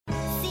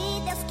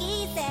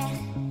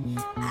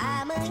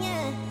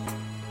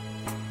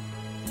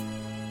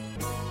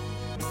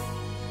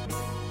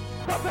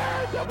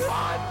Bears have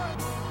won!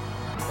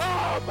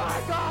 Oh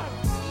my God!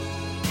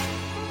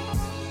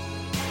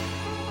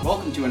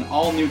 Welcome to an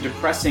all-new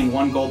depressing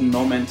One Golden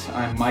Moment.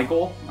 I'm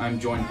Michael. I'm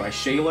joined by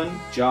Shaylin,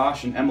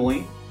 Josh, and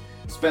Emily.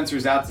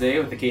 Spencer's out today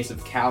with a case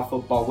of Cal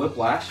football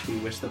whiplash. We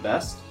wish the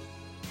best.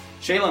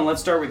 Shaylin, let's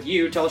start with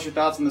you. Tell us your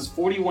thoughts on this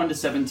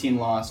 41-17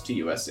 loss to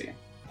USC.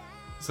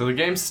 So the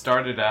game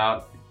started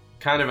out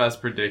kind of as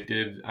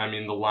predicted. I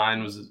mean, the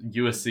line was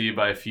USC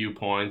by a few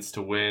points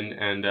to win,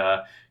 and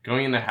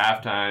going into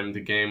halftime, the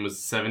game was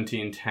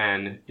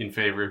 17-10 in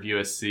favor of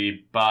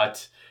USC,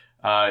 but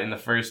in the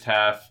first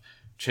half,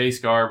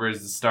 Chase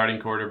Garbers, the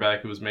starting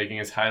quarterback who was making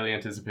his highly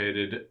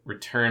anticipated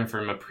return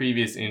from a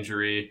previous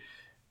injury,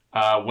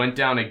 went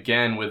down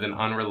again with an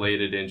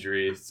unrelated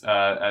injury,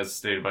 as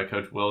stated by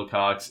Coach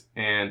Wilcox.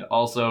 And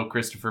also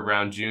Christopher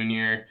Brown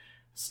Jr.,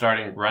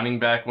 starting running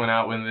back, went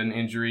out with an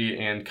injury.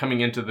 And coming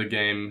into the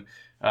game,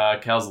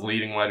 Cal's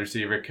leading wide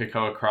receiver,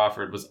 Kekoa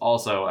Crawford, was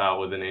also out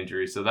with an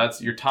injury. So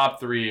that's your top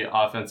three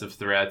offensive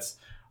threats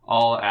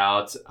all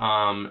out.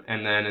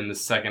 And then in the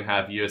second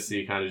half,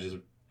 USC kind of just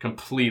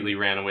completely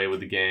ran away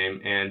with the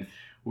game. And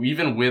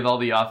even with all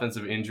the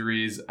offensive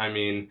injuries, I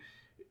mean,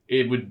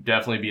 it would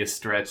definitely be a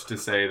stretch to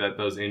say that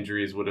those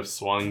injuries would have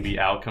swung the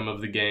outcome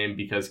of the game,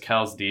 because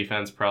Cal's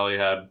defense probably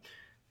had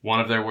one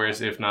of their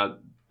worst, if not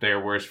their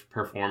worst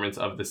performance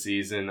of the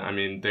season. I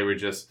mean, they were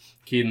just,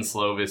 Keaton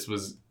Slovis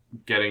was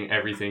getting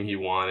everything he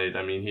wanted.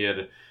 I mean, he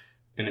had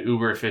an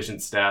uber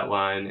efficient stat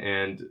line,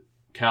 and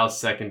Cal's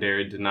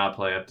secondary did not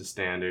play up to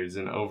standards.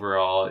 And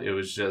overall, it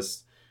was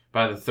just,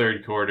 by the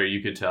third quarter,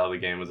 you could tell the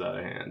game was out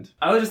of hand.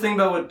 I was just thinking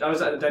about I was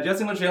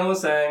digesting what Jalen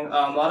was saying. A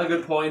lot of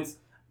good points.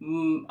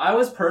 I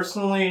was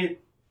personally,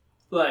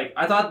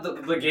 I thought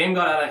the game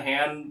got out of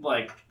hand,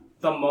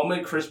 the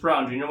moment Chris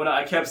Brown Jr. went out.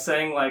 I kept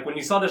saying, when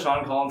you saw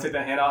Deshaun Collins take the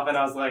handoff, and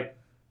I was like,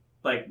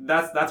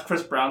 that's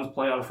Chris Brown's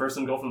play on a first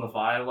and goal from the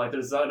 5.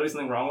 There's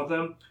something wrong with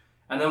him.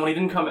 And then when he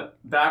didn't come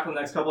back for the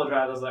next couple of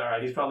drives, I was like, all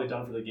right, he's probably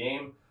done for the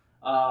game.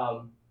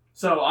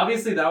 So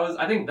obviously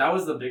I think that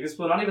was the biggest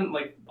one. Not even,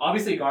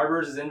 obviously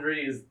Garbers'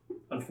 injury is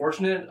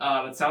unfortunate.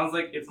 It sounds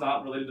like it's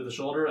not related to the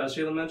shoulder, as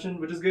Shayla mentioned,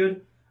 which is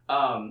good.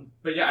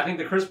 But yeah, I think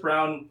the Chris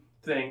Brown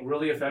thing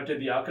really affected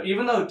the outcome.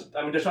 Even though,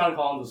 Deshaun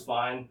Collins was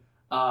fine.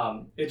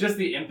 It's just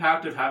the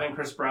impact of having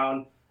Chris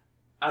Brown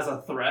as a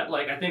threat.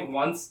 I think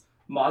once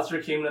Monster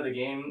came into the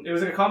game, it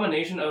was a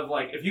combination of,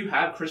 if you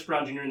have Chris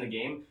Brown Jr. in the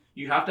game,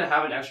 you have to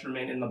have an extra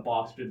man in the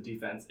box for the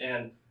defense.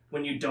 And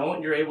when you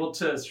don't, you're able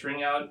to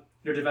string out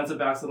your defensive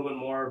backs a little bit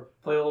more,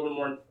 play a little bit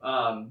more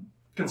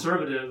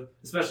conservative,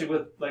 especially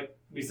with,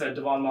 we said,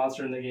 Devon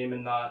Monster in the game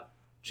and not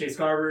Chase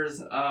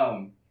Garbers.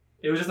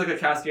 It was just a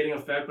cascading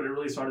effect, but it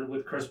really started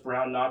with Chris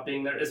Brown not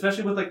being there,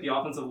 especially with the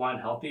offensive line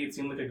healthy. It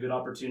seemed like a good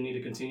opportunity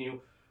to continue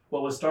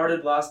what was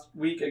started last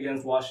week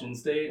against Washington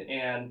State,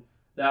 and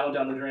that went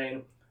down the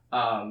drain.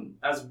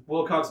 As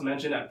Wilcox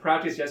mentioned at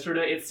practice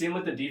yesterday, it seemed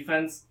like the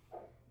defense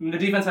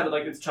had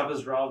its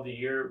toughest draw of the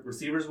year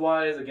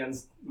receivers-wise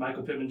against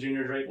Michael Pittman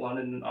Jr., Drake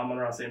London, and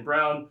Amon-Ra St.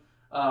 Brown.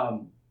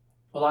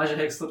 Elijah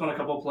Hicks slipped on a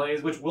couple of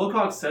plays, which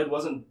Wilcox said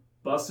wasn't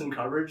busting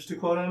coverage, to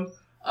quote him.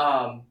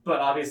 But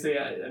obviously,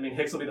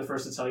 Hicks will be the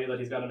first to tell you that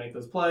he's got to make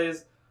those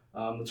plays.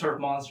 The turf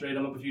monster ate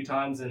him up a few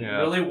times, and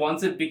really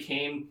once it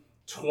became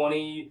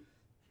 24-10,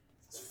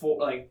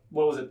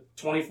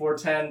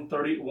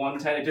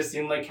 31-10, it just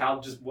seemed like Cal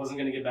just wasn't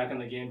going to get back in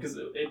the game, because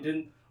it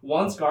didn't.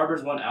 Once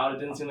Garbers went out, it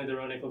didn't seem like they were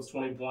going to eclipse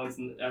 20 points,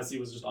 and SC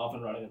was just off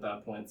and running at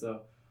that point.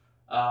 So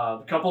a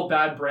couple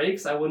bad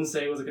breaks. I wouldn't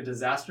say it was a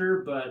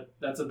disaster, but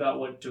that's about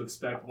what to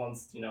expect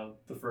once,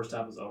 the first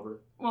half is over.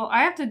 Well,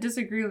 I have to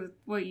disagree with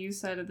what you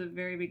said at the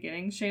very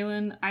beginning,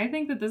 Shaylin. I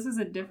think that this is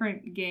a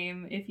different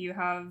game if you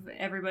have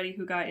everybody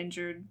who got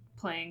injured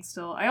playing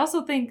still. I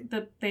also think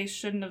that they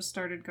shouldn't have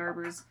started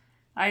Garbers.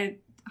 I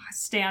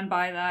stand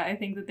by that. I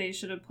think that they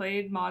should have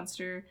played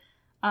Monster.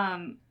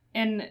 And,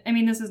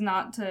 this is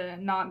not to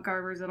knock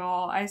Garbers at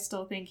all. I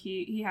still think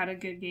he had a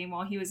good game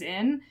while he was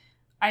in.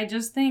 I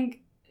just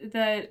think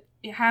that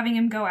having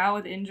him go out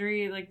with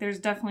injury, there's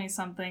definitely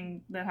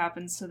something that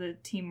happens to the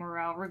team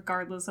morale,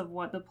 regardless of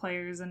what the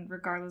players and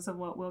regardless of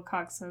what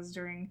Wilcox says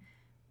during,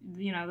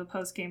 the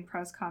post-game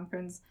press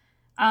conference.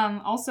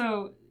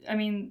 Also,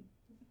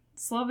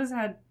 Slovis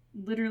had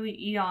literally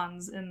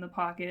eons in the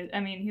pocket.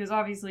 He was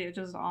obviously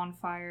just on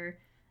fire,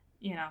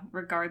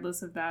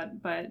 regardless of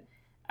that, but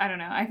I don't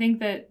know. I think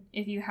that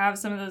if you have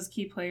some of those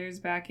key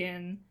players back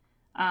in,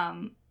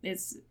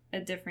 it's a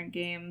different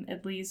game,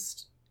 at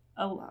least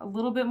a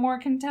little bit more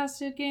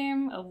contested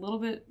game, a little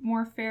bit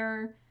more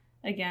fair.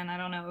 Again, I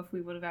don't know if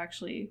we would have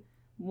actually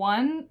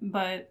won,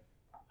 but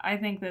I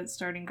think that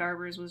starting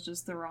Garbers was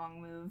just the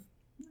wrong move,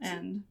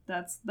 and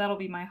that'll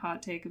be my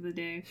hot take of the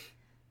day.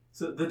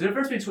 So the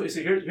difference between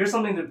here's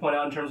something to point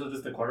out in terms of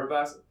just the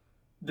quarterbacks.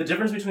 The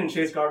difference between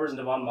Chase Garbers and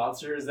Devon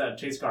Monster is that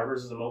Chase Garbers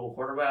is a mobile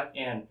quarterback,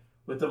 and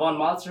with Devon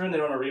Monster, they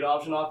run a read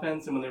option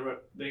offense, and when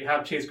they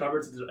have Chase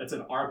Garbers, it's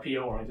an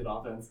RPO-oriented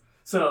offense.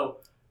 So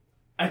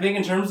I think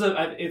in terms of,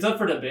 it's up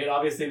for debate.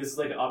 Obviously, this is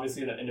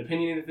obviously an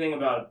opinionated thing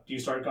about do you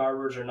start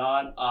Garbers or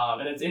not.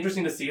 And it's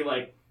interesting to see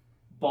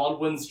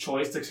Baldwin's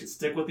choice to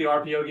stick with the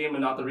RPO game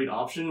and not the read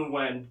option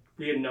when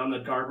we had known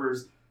that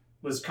Garbers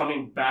was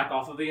coming back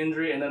off of the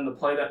injury, and then the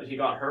play that he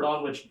got hurt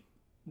on, which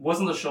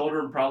wasn't the shoulder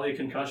and probably a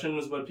concussion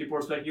was what people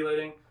were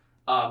speculating.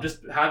 Just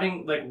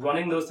having,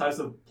 running those types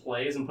of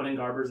plays and putting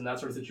Garbers in that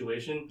sort of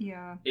situation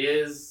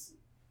is...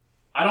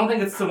 I don't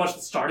think it's so much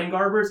starting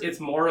Garbers,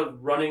 it's more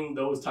of running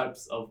those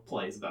types of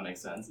plays, if that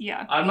makes sense.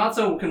 Yeah. I'm not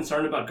so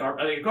concerned about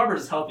Garbers. If Garbers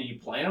is healthy, you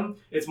play him.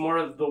 It's more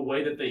of the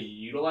way that they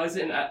utilize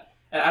it. And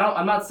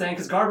I'm not saying,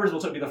 because Garbers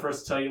will be the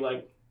first to tell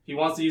you, he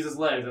wants to use his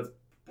legs. That's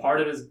part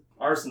of his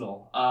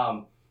arsenal.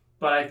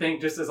 But I think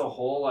just as a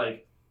whole,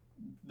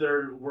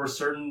 there were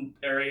certain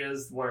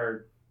areas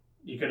where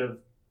you could have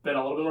been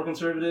a little bit more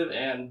conservative,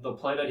 and the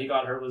play that he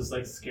got hurt was,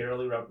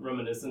 scarily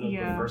reminiscent of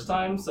the first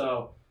time.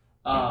 So...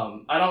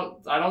 I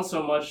don't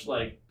so much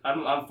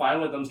I'm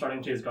fine with them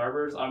starting Chase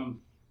Garbers.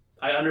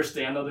 I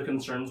understand though the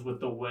concerns with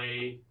the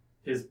way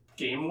his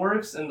game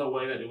works and the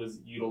way that it was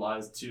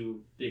utilized to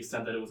the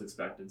extent that it was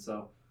expected.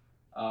 So,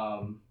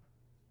 I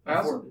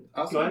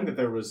also think that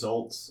the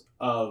results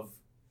of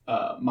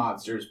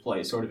Monster's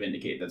play sort of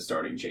indicate that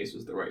starting Chase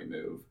was the right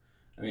move.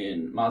 I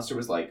mean, Monster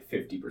was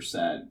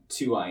 50%,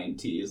 2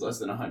 INTs, less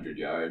than 100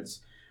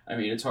 yards. I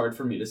mean, it's hard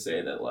for me to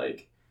say that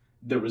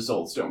the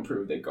results don't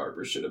prove that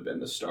Garber should have been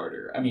the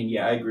starter. I mean,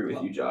 yeah, I agree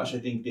with you, Josh. I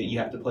think that you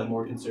have to play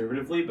more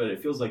conservatively, but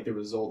it feels like the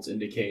results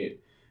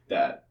indicate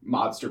that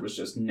Monster was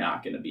just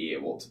not going to be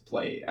able to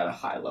play at a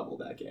high level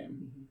that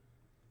game.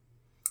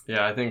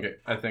 Yeah, I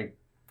think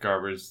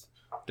Garber's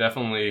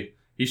definitely,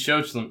 he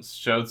showed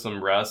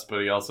some rust, but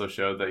he also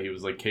showed that he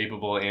was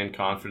capable and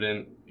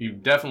confident. He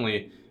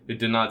definitely, it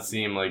did not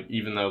seem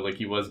even though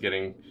he was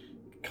getting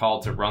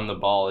called to run the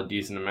ball a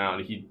decent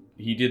amount,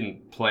 he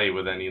didn't play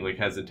with any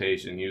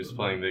hesitation. He was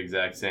playing the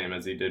exact same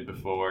as he did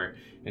before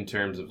in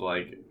terms of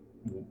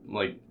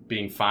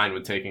being fine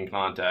with taking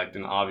contact.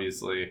 And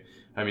obviously,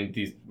 I mean,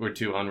 these were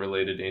 2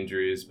 unrelated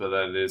injuries, but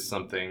that is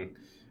something,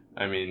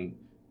 I mean,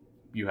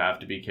 you have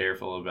to be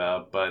careful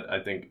about. But I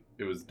think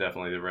it was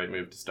definitely the right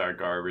move to start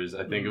Garbers.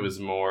 I think it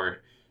was more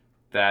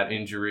that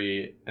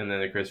injury and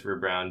then the Christopher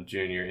Brown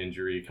Jr.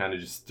 injury kind of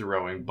just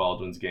throwing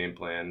Baldwin's game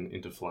plan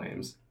into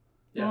flames.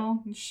 Yeah.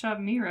 Well, you shoved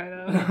me right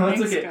up.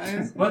 Thanks, okay.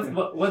 Guys.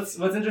 What's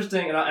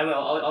interesting, and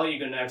I'll let you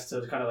go next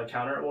to kind of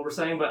counter what we're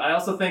saying, but I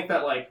also think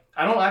that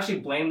I don't actually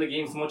blame the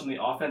game so much on the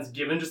offense,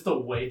 given just the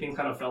way things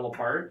kind of fell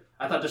apart.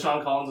 I thought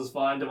Deshaun Collins was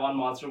fine. Devon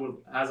Monster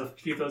has a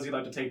few throws he'd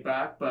like to take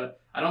back,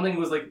 but I don't think it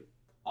was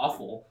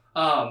awful.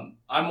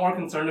 I'm more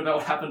concerned about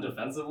what happened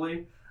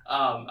defensively,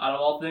 out of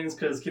all things,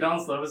 because Keaton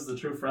Slovis is a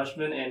true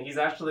freshman, and he's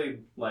actually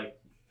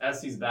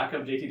SC's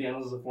backup. JT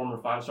Daniels is a former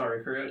 5-star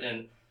recruit,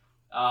 and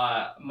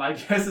my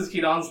guess is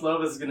Keaton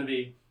Slovis is going to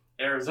be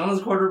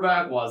Arizona's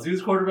quarterback,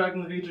 Wazoo's quarterback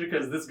in the future,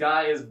 because this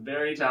guy is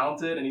very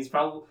talented, and he's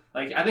probably,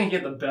 I think he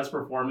had the best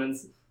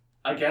performance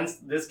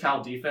against this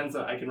Cal defense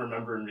that I can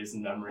remember in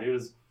recent memory. It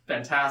was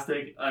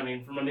fantastic. I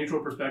mean, from a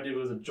neutral perspective, it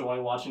was a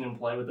joy watching him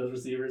play with those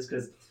receivers,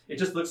 because it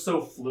just looks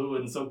so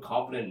fluid and so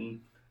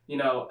confident,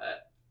 and,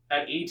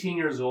 at 18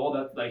 years old,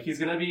 that he's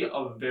going to be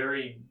a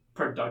very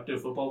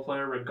productive football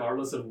player,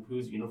 regardless of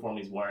whose uniform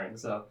he's wearing,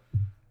 so...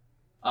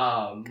 we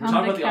talk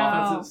about the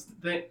offensive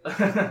thing.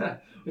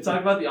 We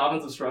talk about the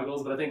offensive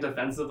struggles, but I think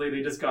defensively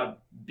they just got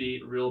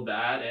beat real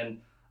bad. And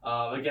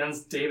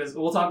against Davis,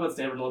 we'll talk about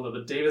Stanford in a little bit,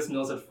 but Davis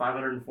Mills had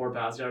 504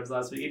 pass yards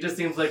last week. It just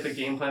seems like the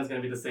game plan is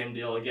going to be the same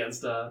deal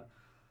against the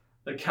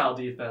Cal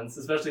defense,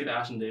 especially if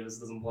Ashton Davis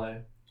doesn't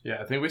play.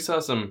 Yeah, I think we saw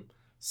some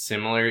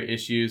similar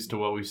issues to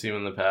what we've seen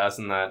in the past,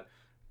 in that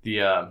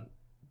the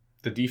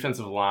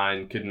defensive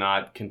line could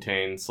not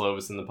contain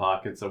Slovis in the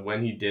pocket. So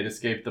when he did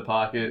escape the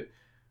pocket,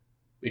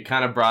 it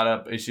kind of brought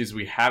up issues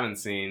we haven't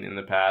seen in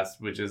the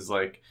past, which is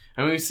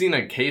we've seen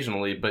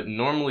occasionally, but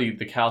normally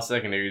the Cal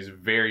secondary is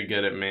very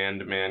good at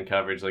man-to-man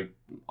coverage.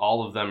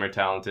 All of them are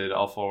talented.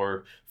 All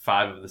 4,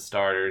 5 of the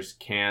starters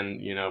can,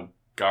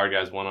 guard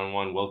guys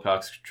one-on-one.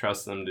 Wilcox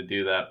trusts them to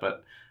do that.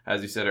 But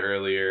as you said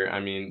earlier, I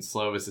mean,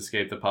 Slovis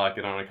escaped the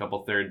pocket on a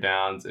couple third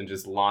downs and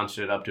just launched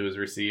it up to his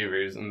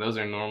receivers. And those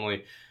are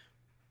normally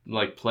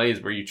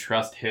plays where you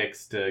trust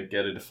Hicks to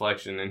get a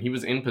deflection. And he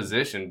was in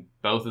position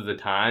both of the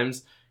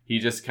times. He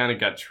just kind of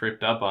got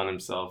tripped up on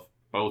himself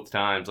both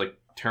times,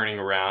 turning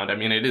around. I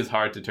mean, it is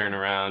hard to turn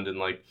around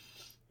and,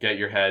 get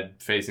your head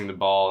facing the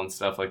ball and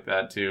stuff like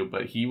that, too.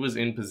 But he was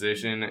in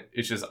position.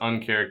 It's just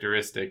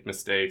uncharacteristic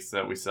mistakes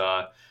that we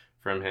saw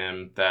from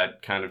him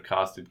that kind of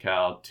costed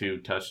Cal 2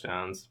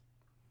 touchdowns.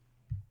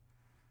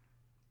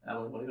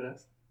 Emily, want to go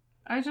next?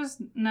 I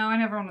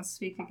never want to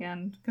speak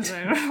again because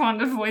I don't want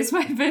to voice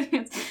my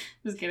opinions.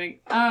 Just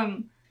kidding.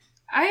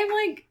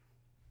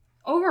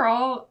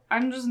 Overall,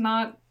 I'm just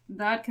not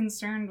that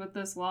concerned with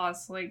this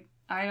loss. I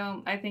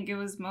think it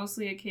was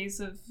mostly a case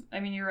of, I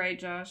mean, you're right,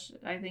 Josh.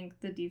 I think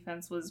the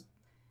defense was,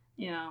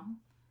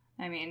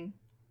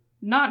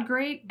 not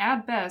great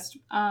at best.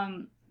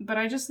 But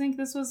I just think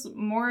this was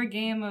more a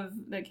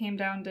game that came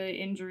down to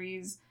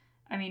injuries.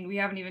 I mean, we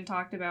haven't even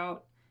talked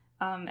about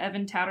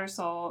Evan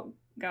Tattersall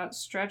got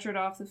stretchered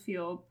off the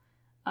field.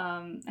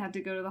 had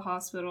to go to the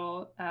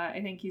hospital. I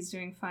think he's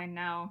doing fine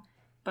now,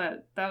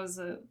 but that was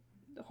a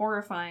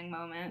horrifying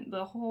moment.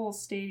 The whole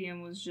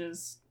stadium was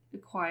just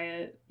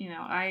quiet. You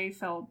know, I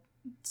felt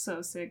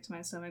so sick to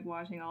my stomach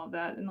watching all of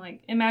that, and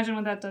like, imagine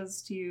what that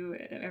does to you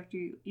after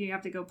you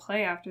have to go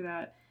play after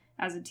that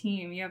as a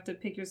team. You have to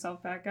pick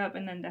yourself back up,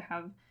 and then to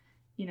have,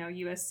 you know,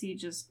 USC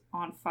just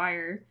on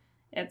fire.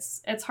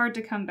 It's hard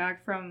to come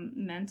back from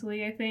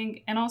mentally, I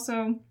think. And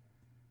also,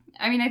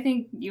 I mean, I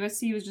think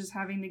USC was just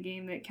having the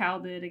game that Cal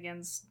did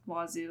against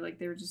Wazoo. Like,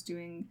 they were just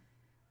doing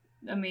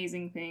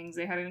amazing things.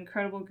 They had an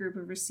incredible group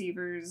of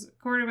receivers.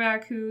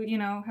 Quarterback who, you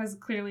know, has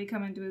clearly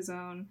come into his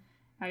own.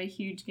 Had a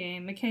huge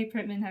game. Michael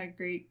Pittman had a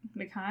great...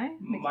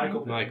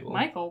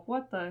 Michael,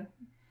 what the...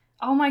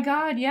 Oh my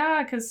god,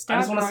 yeah, because... I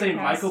just want to say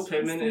Michael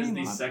Pittman is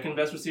the second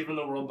best receiver in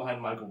the world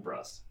behind Michael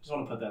Brust. Just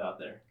want to put that out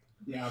there.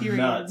 Yeah, Period.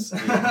 Nuts.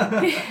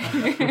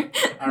 I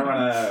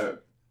run a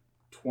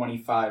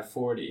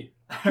 25-40.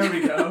 There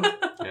we go.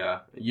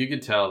 Yeah, you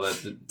could tell that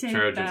the Take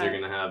Trojans that. are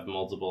going to have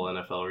multiple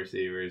NFL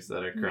receivers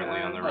that are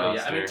currently on the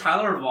roster. Yeah, I mean,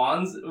 Tyler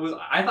Vaughn's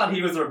I thought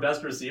he was their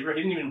best receiver.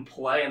 He didn't even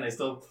play, and they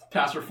still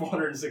passed for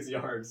 406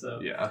 yards. So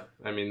Yeah,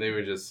 I mean, they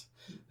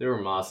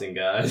were mossing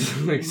guys,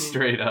 like,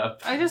 straight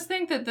up. I just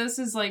think that this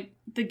is, like,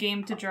 the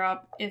game to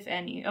drop, if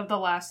any, of the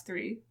last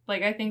three.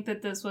 Like, I think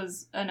that this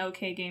was an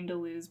okay game to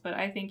lose, but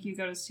I think you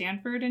go to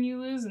Stanford and you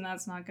lose, and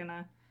that's not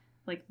gonna...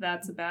 Like,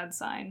 that's a bad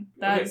sign.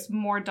 That's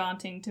more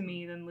daunting to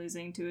me than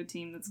losing to a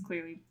team that's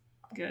clearly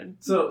good.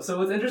 So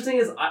what's interesting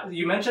is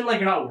you mentioned,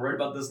 like, you're not worried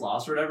about this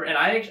loss or whatever, and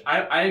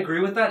I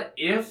agree with that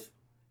if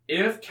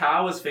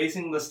Cal was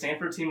facing the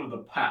Stanford team of the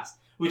past,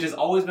 which has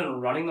always been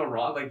running the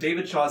rock. Like,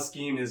 David Shaw's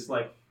scheme is,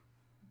 like,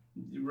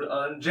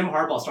 Jim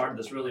Harbaugh started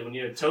this, really, when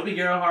you had Toby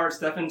Gerhardt,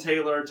 Stephen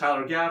Taylor,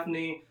 Tyler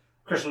Gaffney,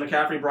 Christian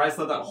McCaffrey, Bryce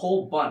Love, that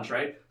whole bunch,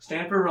 right?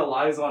 Stanford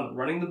relies on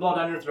running the ball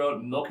down your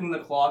throat, milking the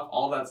clock,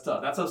 all that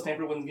stuff. That's how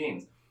Stanford wins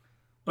games.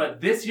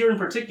 But this year in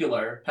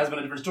particular has been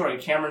a different story.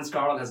 Cameron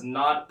Scarlett has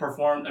not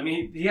performed. I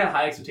mean, he had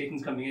high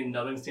expectations coming in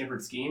knowing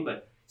Stanford's scheme,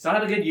 but he's not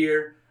had a good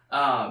year.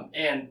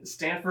 And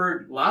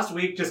Stanford last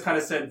week just kind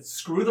of said,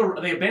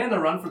 they abandoned the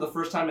run for the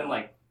first time in,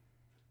 like,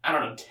 I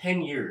don't know,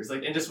 10 years.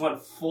 Like, and just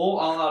went full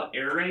all-out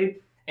air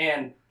raid.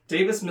 And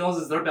Davis Mills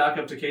is their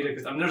backup to KJ,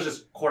 because I mean, there's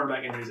just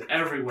quarterback injuries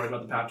everywhere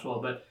about the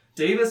Pac-12. But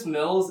Davis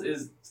Mills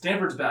is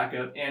Stanford's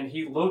backup, and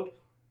he looked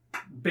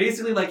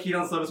basically like he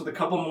done syllabus with a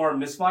couple more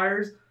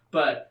misfires.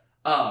 But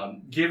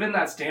given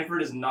that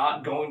Stanford is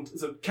not going to...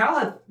 So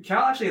Cal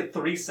actually had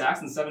 3 sacks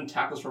and 7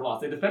 tackles for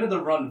loss. They defended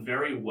the run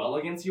very well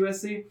against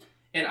USC,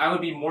 and I would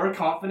be more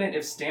confident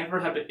if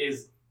Stanford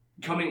is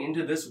coming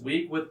into this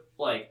week with,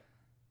 like,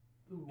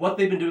 what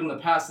they've been doing in the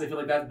past. They feel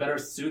like that better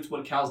suits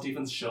what Cal's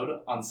defense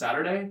showed on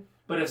Saturday.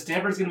 But if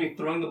Stanford's going to be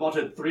throwing the ball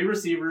to 3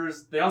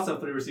 receivers, they also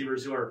have 3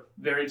 receivers who are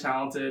very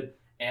talented,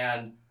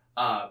 and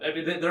I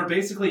mean, they're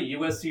basically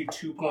USC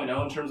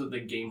 2.0 in terms of the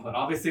game plan.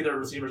 Obviously, their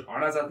receivers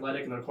aren't as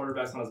athletic and their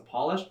quarterback's not as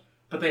polished,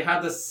 but they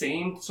have the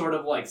same sort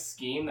of, like,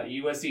 scheme that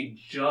USC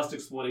just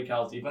exploited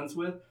Cal's defense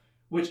with,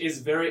 which is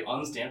very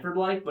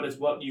un-Stanford-like, but it's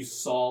what you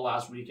saw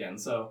last weekend.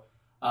 So,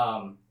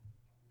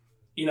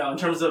 you know, in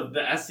terms of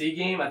the SC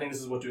game, I think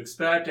this is what to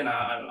expect, and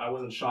I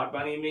wasn't shocked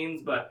by any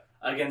means, but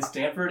against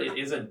Stanford, it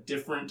is a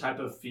different type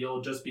of feel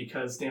just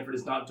because Stanford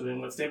is not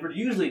doing what Stanford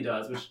usually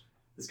does, which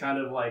is kind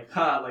of like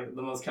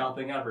the most Cal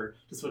thing ever,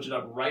 to switch it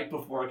up right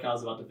before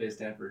Cal's about to face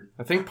Stanford.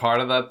 I think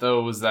part of that,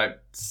 though, was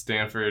that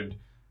Stanford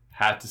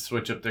had to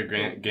switch up their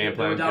game plan.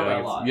 They were down by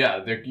a lot.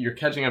 Yeah, you're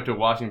catching up to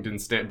Washington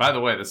State. By the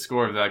way, the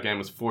score of that game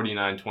was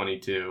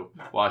 49-22,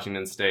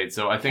 Washington State.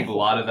 So I think a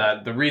lot of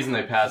that, the reason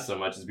they passed so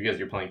much is because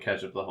you're playing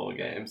catch-up the whole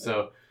game.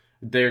 So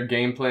their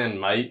game plan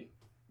might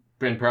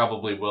and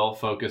probably will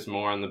focus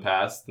more on the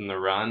pass than the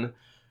run.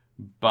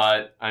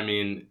 But, I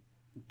mean,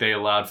 they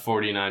allowed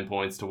 49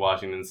 points to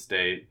Washington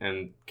State,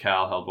 and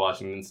Cal held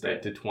Washington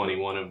State to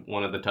 21.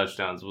 One of the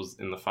touchdowns was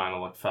in the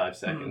final, like, 5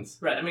 seconds.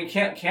 Right. I mean,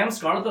 Cam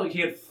Scarlett, though, he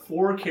had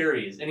 4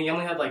 carries, and he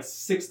only had, like,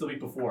 6 the week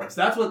before.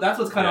 So that's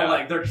what's kind of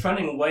like, they're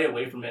trending way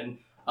away from it.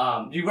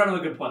 And you brought up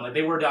a good point. Like,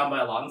 they were down by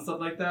a lot and stuff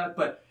like that,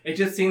 but it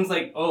just seems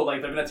like,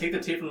 they're going to take the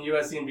tape from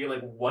USC and be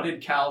like, what are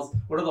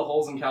the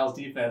holes in Cal's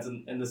defense?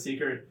 And the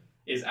secret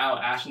is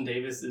out. Ashton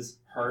Davis is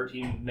hurt.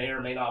 He may or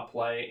may not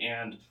play,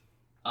 and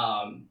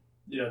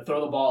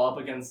throw the ball up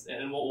against,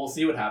 and we'll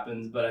see what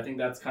happens. But I think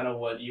that's kind of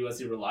what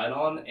USC relied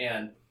on.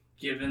 And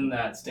given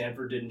that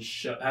Stanford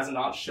has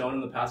not shown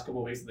in the past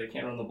couple of weeks that they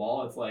can't run the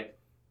ball, it's like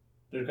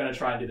they're going to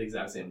try and do the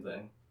exact same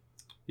thing.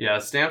 Yeah,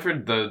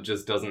 Stanford though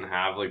just doesn't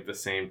have like the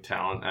same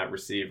talent at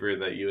receiver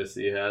that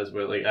USC has.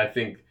 Where like I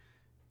think,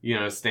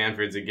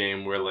 Stanford's a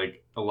game where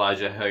like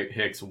Elijah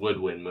Hicks would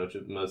win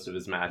most of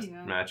his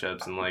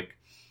matchups, and like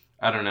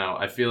I don't know.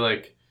 I feel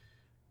like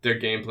their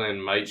game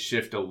plan might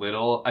shift a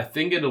little. I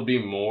think it'll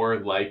be more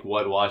like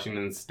what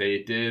Washington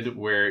State did,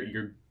 where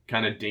you're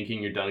kind of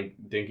dinking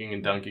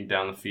and dunking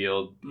down the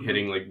field,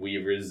 hitting like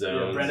Weaver's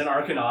zones. Yeah, Brendan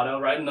Arconado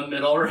right in the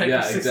middle, right?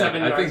 Yeah, 6, exactly.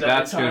 7 yards I think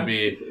that's every going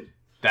time. to be,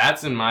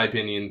 that's in my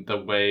opinion, the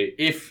way,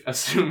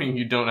 assuming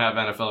you don't have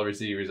NFL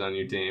receivers on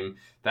your team,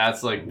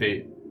 that's like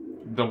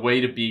the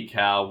way to beat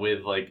Cal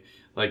with like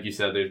you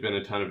said, there's been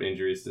a ton of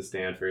injuries to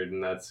Stanford,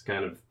 and that's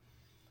kind of,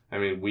 I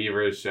mean,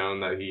 Weaver has shown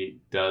that he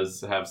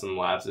does have some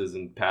lapses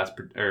in pass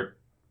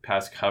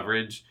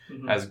coverage.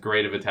 As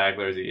great of a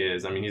tackler as he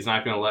is, I mean, he's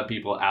not going to let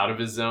people out of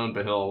his zone,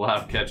 but he'll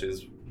allow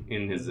catches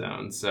in his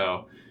zone.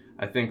 So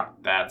I think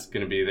that's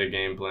going to be their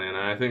game plan. And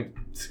I think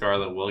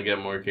Scarlett will get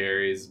more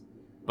carries,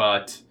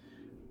 but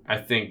I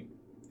think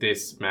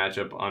this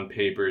matchup on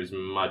paper is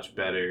much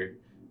better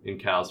in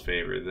Cal's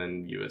favor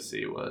than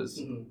USC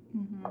was.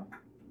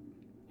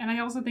 And I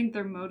also think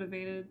they're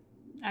motivated.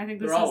 I think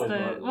this They're is always the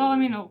motivated. well. I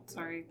mean,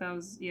 sorry, that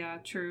was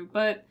true.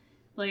 But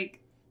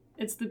like,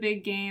 it's the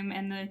big game,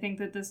 and I think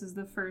that this is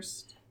the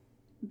first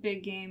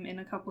big game in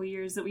a couple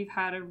years that we've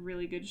had a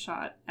really good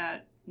shot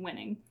at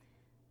winning.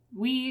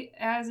 We,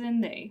 as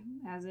in they,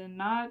 as in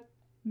not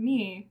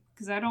me,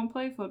 because I don't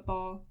play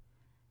football.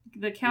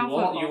 The Cal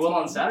football You will team.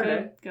 on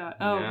Saturday. Good God.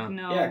 Oh, Yeah.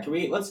 no. Yeah,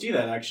 let's do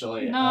that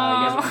actually. No. You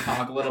guys want to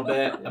talk a little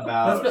bit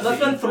about... Let's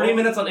spend 3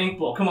 minutes on Ink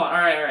Bowl. Come on. All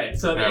right.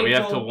 So the Yeah, Ink we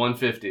have Bowl- to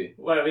 150.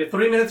 Wait, we have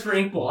 3 minutes for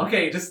Ink Bowl.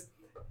 Okay,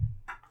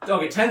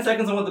 10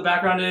 seconds on what the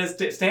background is.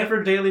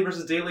 Stanford Daily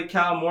versus Daily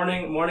Cal.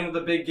 Morning of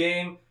the big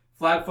game.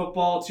 Flag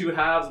football, 2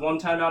 halves, 1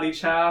 timeout each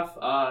half.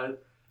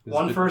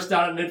 One first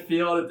down at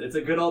midfield. It's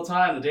a good old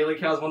time. The Daily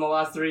Cal's won the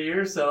last 3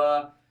 years.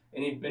 So,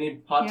 any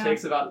hot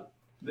takes about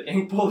the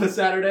Ink Bowl this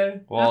Saturday?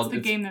 Well, That's the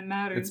game that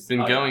matters. It's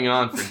been going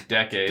on for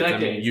decades. I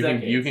mean, you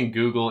Decades. can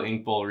Google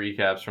Ink Bowl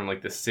recaps from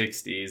like the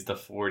 60s, the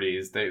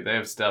 40s. They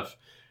have stuff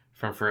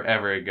from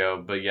forever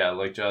ago. But yeah,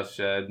 like Josh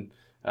said,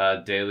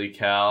 Daily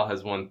Cal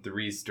has won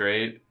 3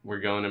 straight. We're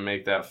going to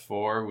make that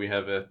 4. We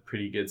have a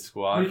pretty good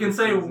squad. We can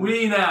say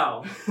we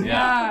now.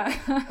 Yeah.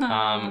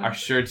 Yeah. Our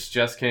shirts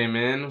just came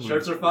in.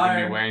 Shirts are We're fire.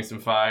 gonna be wearing some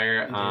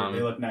fire.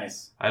 they look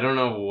nice. I don't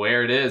know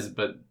where it is,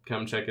 but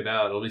come check it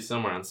out. It'll be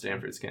somewhere on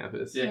Stanford's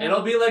campus. Yeah,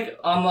 it'll be like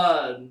on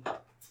the,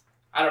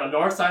 I don't know,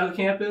 north side of the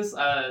campus.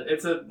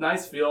 It's a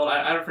nice field.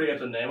 I don't forget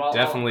the name.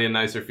 Definitely a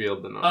nicer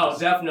field than Oh, ours.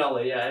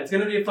 definitely. Yeah, it's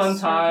gonna be a fun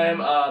time.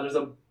 There's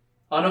a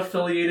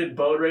unaffiliated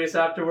boat race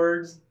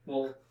afterwards.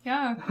 Well,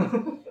 Yeah.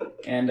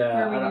 And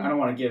Where we- I don't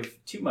want to give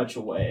too much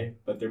away,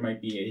 but there might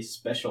be a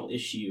special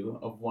issue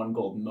of One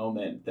Golden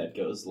Moment that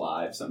goes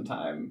live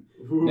sometime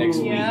next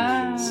week.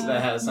 Yeah. So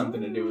that has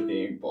something to do with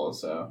the Ink Bowl,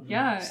 so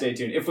Yeah. stay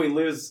tuned. If we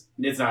lose,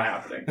 it's not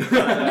happening.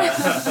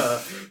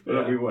 But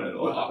if we win,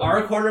 it'll happen.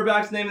 Our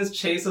quarterback's name is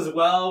Chase as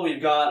well.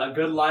 We've got a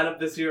good lineup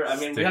this year. I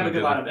mean, we have a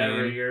good lineup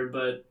every year,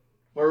 but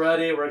we're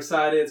ready. We're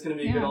excited. It's going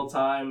to be a good old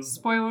time.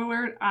 Spoiler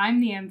alert, I'm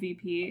the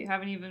MVP.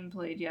 Haven't even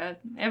played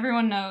yet.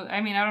 Everyone knows.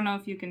 I mean, I don't know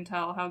if you can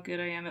tell how good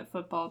I am at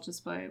football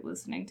just by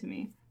listening to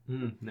me.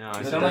 No,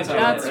 I That's, see. That's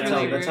that's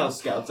how really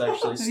scouts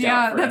actually scout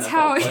Yeah, for that's NFL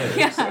how- players.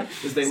 yeah.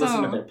 Because they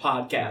listen to So- their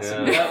podcasts. Yeah.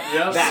 and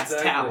Yep, That's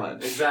exactly.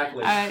 talent.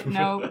 Exactly.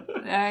 No,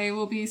 I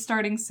will be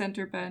starting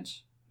center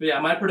bench. But yeah,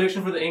 my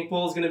prediction for the Ink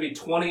Bowl is going to be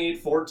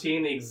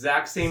 28-14, the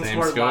exact same Same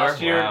score as score?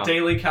 last year. Wow.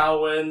 Daily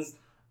Cal wins.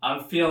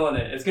 I'm feeling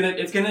it. It's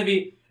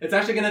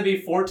actually gonna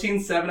be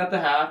 14-7 at the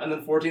half and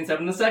then 14-7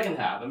 in the second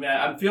half. I mean,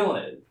 I'm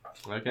feeling it.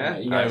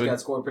 Okay. You guys got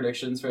score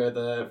predictions for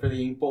the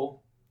Ink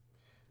Bowl?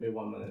 Maybe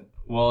 1 minute.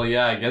 Well,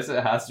 yeah, I guess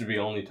it has to be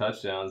only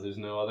touchdowns. There's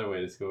no other way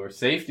to score.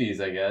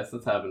 Safeties, I guess.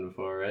 That's happened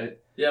before, right?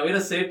 Yeah, we had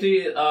a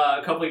safety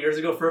a couple of years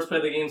ago. First play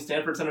of the game,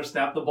 Stanford center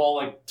snapped the ball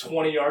like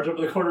 20 yards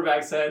over the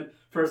quarterback's head.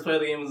 First play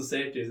of the game was the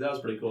safeties. That was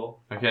pretty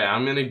cool. Okay,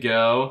 I'm going to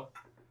go.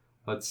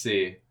 Let's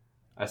see.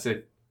 I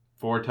say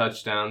 4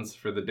 touchdowns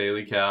for the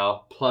Daily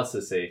Cal plus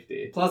a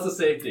safety. Plus the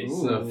safeties.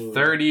 Ooh. So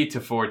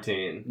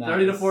 30-14.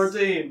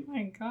 30-14.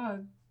 My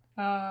God.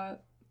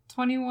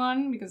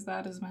 21, because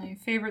that is my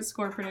favorite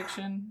score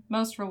prediction.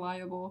 Most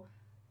reliable.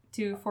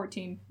 To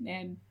 14,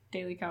 and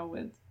Daily Cal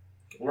wins.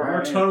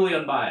 We're totally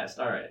unbiased.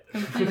 All right.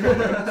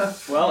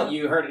 Well,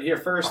 you heard it here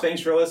first.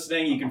 Thanks for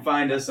listening. You can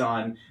find us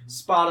on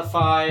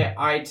Spotify,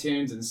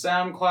 iTunes, and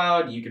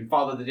SoundCloud. You can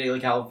follow The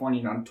Daily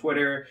Californian on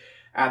Twitter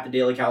at The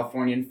Daily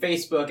Californian,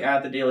 Facebook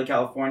at The Daily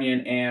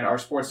Californian, and our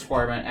sports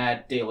department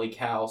at Daily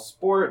Cal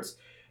Sports.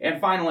 And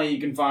finally,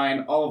 you can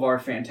find all of our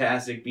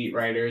fantastic beat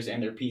writers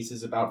and their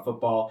pieces about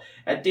football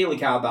at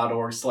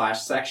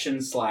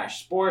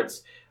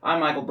dailycal.org/section/sports. I'm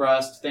Michael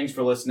Brust. Thanks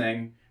for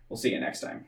listening. We'll see you next time.